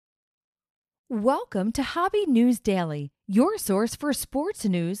Welcome to Hobby News Daily, your source for sports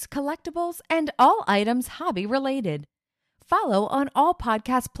news, collectibles, and all items hobby related. Follow on all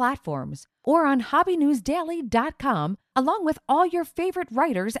podcast platforms or on hobbynewsdaily.com, along with all your favorite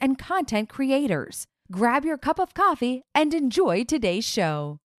writers and content creators. Grab your cup of coffee and enjoy today's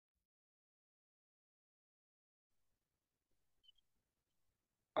show.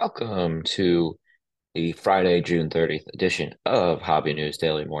 Welcome to the Friday, June 30th edition of Hobby News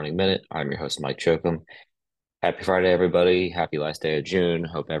Daily Morning Minute. I'm your host, Mike Chokum. Happy Friday, everybody. Happy last day of June.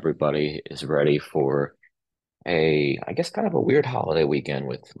 Hope everybody is ready for I guess, kind of a weird holiday weekend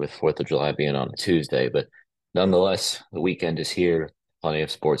with 4th of July being on a Tuesday. But nonetheless, the weekend is here. Plenty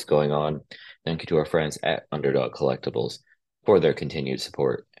of sports going on. Thank you to our friends at Underdog Collectibles for their continued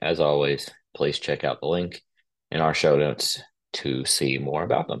support. As always, please check out the link in our show notes to see more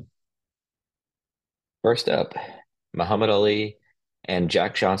about them. First up, Muhammad Ali and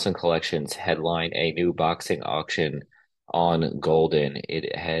Jack Johnson collections headline a new boxing auction on Golden.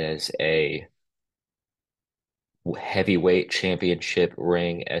 It has a heavyweight championship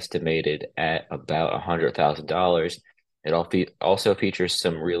ring estimated at about $100,000. Also features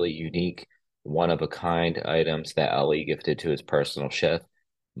some really unique, one-of-a-kind items that Ali gifted to his personal chef,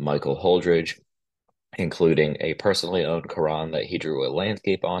 Michael Holdridge, including a personally owned Quran that he drew a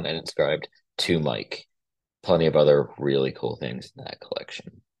landscape on and inscribed to Mike. Plenty of other really cool things in that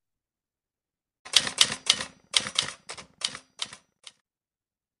collection.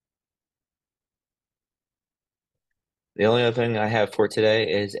 The only other thing I have for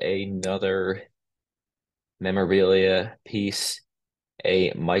today is another memorabilia piece.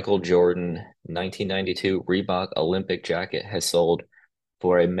 A Michael Jordan 1992 Reebok Olympic jacket has sold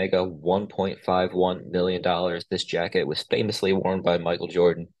for a mega $1.51 million. This jacket was famously worn by Michael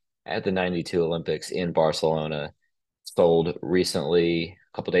Jordan at the 92 Olympics in Barcelona. Sold recently,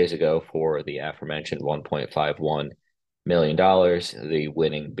 a couple days ago, for the aforementioned $1.51 million. The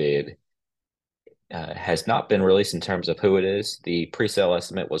winning bid has not been released in terms of who it is. The pre-sale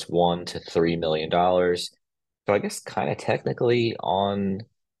estimate was $1 to $3 million. So I guess kind of technically on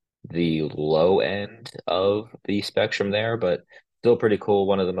the low end of the spectrum there, but still pretty cool.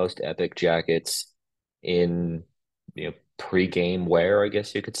 One of the most epic jackets in pre-game wear, I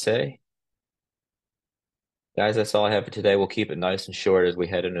guess you could say. Guys, that's all I have for today. We'll keep it nice and short as we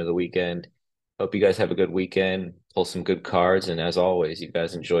head into the weekend. Hope you guys have a good weekend, pull some good cards, and as always, you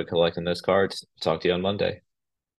guys enjoy collecting those cards. Talk to you on Monday.